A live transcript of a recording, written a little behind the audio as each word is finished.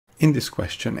In this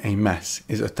question, a mass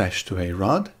is attached to a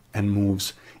rod and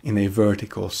moves in a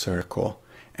vertical circle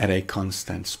at a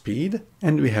constant speed,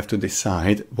 and we have to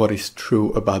decide what is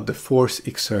true about the force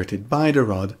exerted by the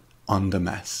rod on the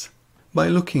mass. By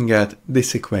looking at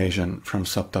this equation from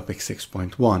subtopic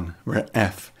 6.1, where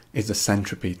F is the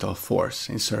centripetal force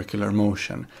in circular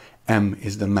motion, m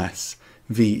is the mass,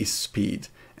 v is speed,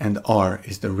 and r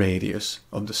is the radius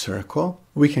of the circle,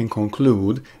 we can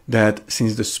conclude that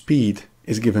since the speed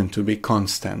is given to be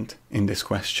constant in this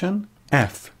question,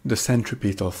 F, the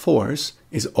centripetal force,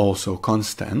 is also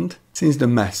constant since the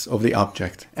mass of the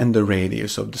object and the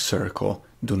radius of the circle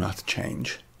do not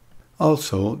change.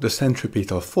 Also, the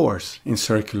centripetal force in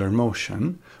circular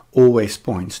motion always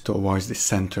points towards the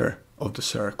center of the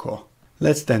circle.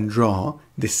 Let's then draw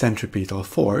the centripetal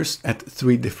force at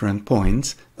 3 different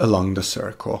points along the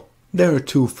circle. There are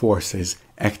 2 forces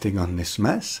acting on this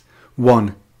mass.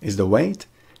 One is the weight,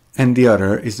 and the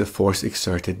other is the force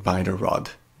exerted by the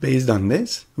rod. Based on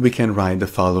this, we can write the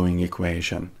following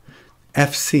equation.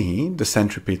 Fc, the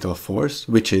centripetal force,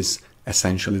 which is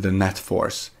essentially the net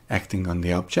force acting on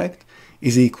the object,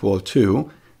 is equal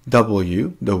to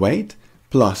W, the weight,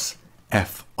 plus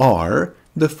Fr,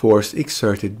 the force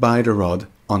exerted by the rod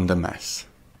on the mass.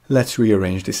 Let's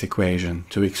rearrange this equation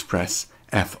to express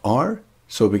Fr.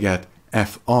 So we get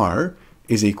Fr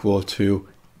is equal to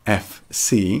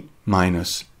Fc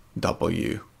minus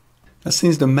W. Now,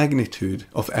 since the magnitude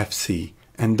of Fc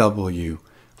and W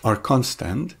are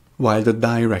constant, while the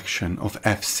direction of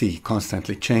Fc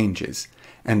constantly changes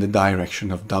and the direction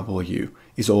of W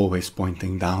is always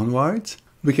pointing downwards,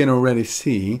 we can already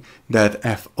see that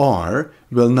Fr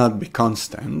will not be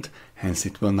constant, hence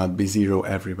it will not be 0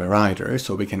 everywhere either,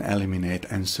 so we can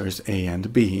eliminate answers A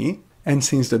and B. And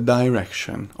since the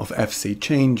direction of Fc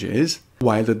changes,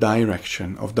 while the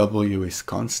direction of W is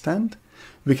constant,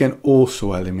 we can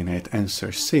also eliminate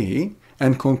answer C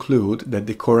and conclude that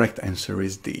the correct answer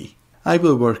is D. I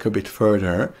will work a bit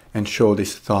further and show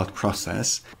this thought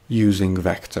process using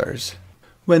vectors.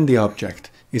 When the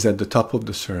object is at the top of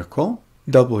the circle,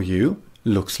 W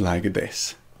looks like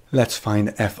this. Let's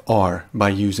find Fr by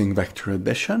using vector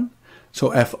addition.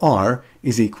 So Fr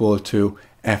is equal to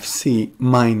Fc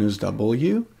minus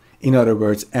W, in other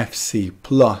words Fc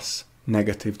plus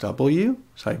negative W,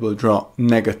 so I will draw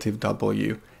negative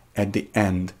W at the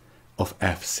end of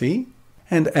Fc,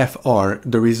 and Fr,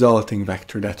 the resulting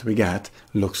vector that we get,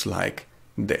 looks like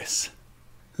this.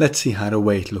 Let's see how the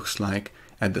weight looks like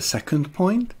at the second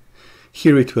point.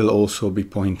 Here it will also be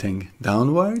pointing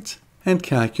downwards, and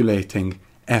calculating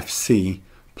Fc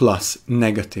plus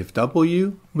negative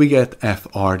W, we get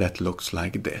Fr that looks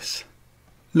like this.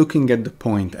 Looking at the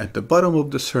point at the bottom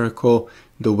of the circle,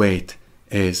 the weight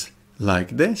is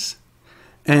like this,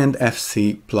 and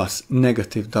Fc plus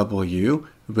negative W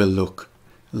will look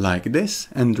like this,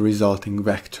 and the resulting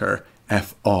vector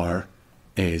Fr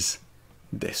is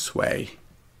this way.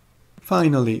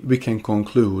 Finally, we can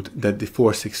conclude that the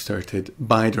force exerted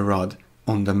by the rod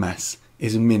on the mass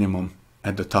is minimum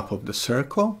at the top of the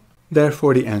circle.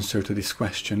 Therefore, the answer to this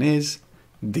question is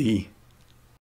D.